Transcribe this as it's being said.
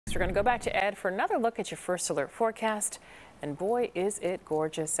So we're going to go back to Ed for another look at your first alert forecast. And boy, is it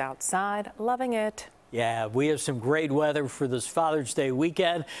gorgeous outside. Loving it. Yeah, we have some great weather for this Father's Day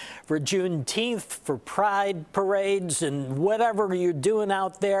weekend, for Juneteenth, for Pride parades, and whatever you're doing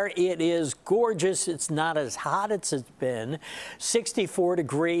out there. It is gorgeous. It's not as hot as it's been. 64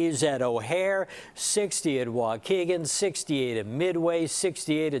 degrees at O'Hare, 60 at Waukegan, 68 at Midway,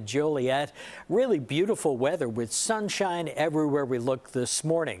 68 at Joliet. Really beautiful weather with sunshine everywhere we look this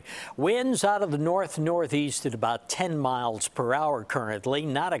morning. Winds out of the north-northeast at about 10 miles per hour currently.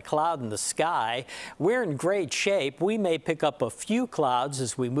 Not a cloud in the sky. We're in great shape. We may pick up a few clouds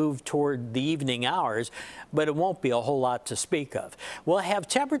as we move toward the evening hours, but it won't be a whole lot to speak of. We'll have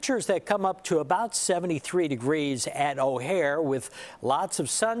temperatures that come up to about 73 degrees at O'Hare with lots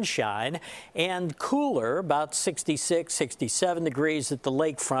of sunshine, and cooler, about 66, 67 degrees at the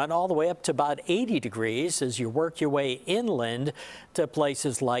lakefront, all the way up to about 80 degrees as you work your way inland to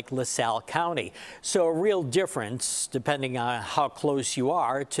places like LaSalle County. So a real difference depending on how close you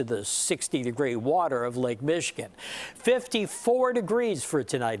are to the 60-degree water of Lake Michigan. 54 degrees for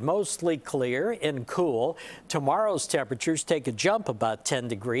tonight, mostly clear and cool. Tomorrow's temperatures take a jump about 10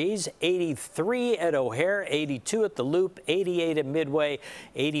 degrees, 83 at O'Hare, 82 at the Loop, 88 at Midway,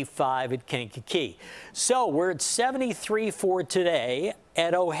 85 at Kankakee. So we're at 73 for today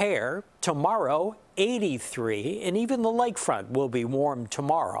at O'Hare. Tomorrow, 83, and even the lakefront will be warm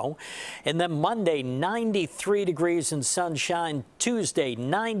tomorrow. And then Monday, 93 degrees and sunshine. Tuesday,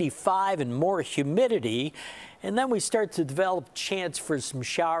 95 and more humidity. And then we start to develop chance for some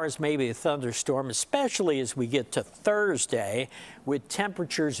showers, maybe a thunderstorm, especially as we get to Thursday, with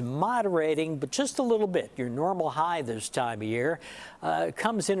temperatures moderating, but just a little bit. Your normal high this time of year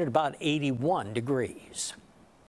comes in at about 81 degrees.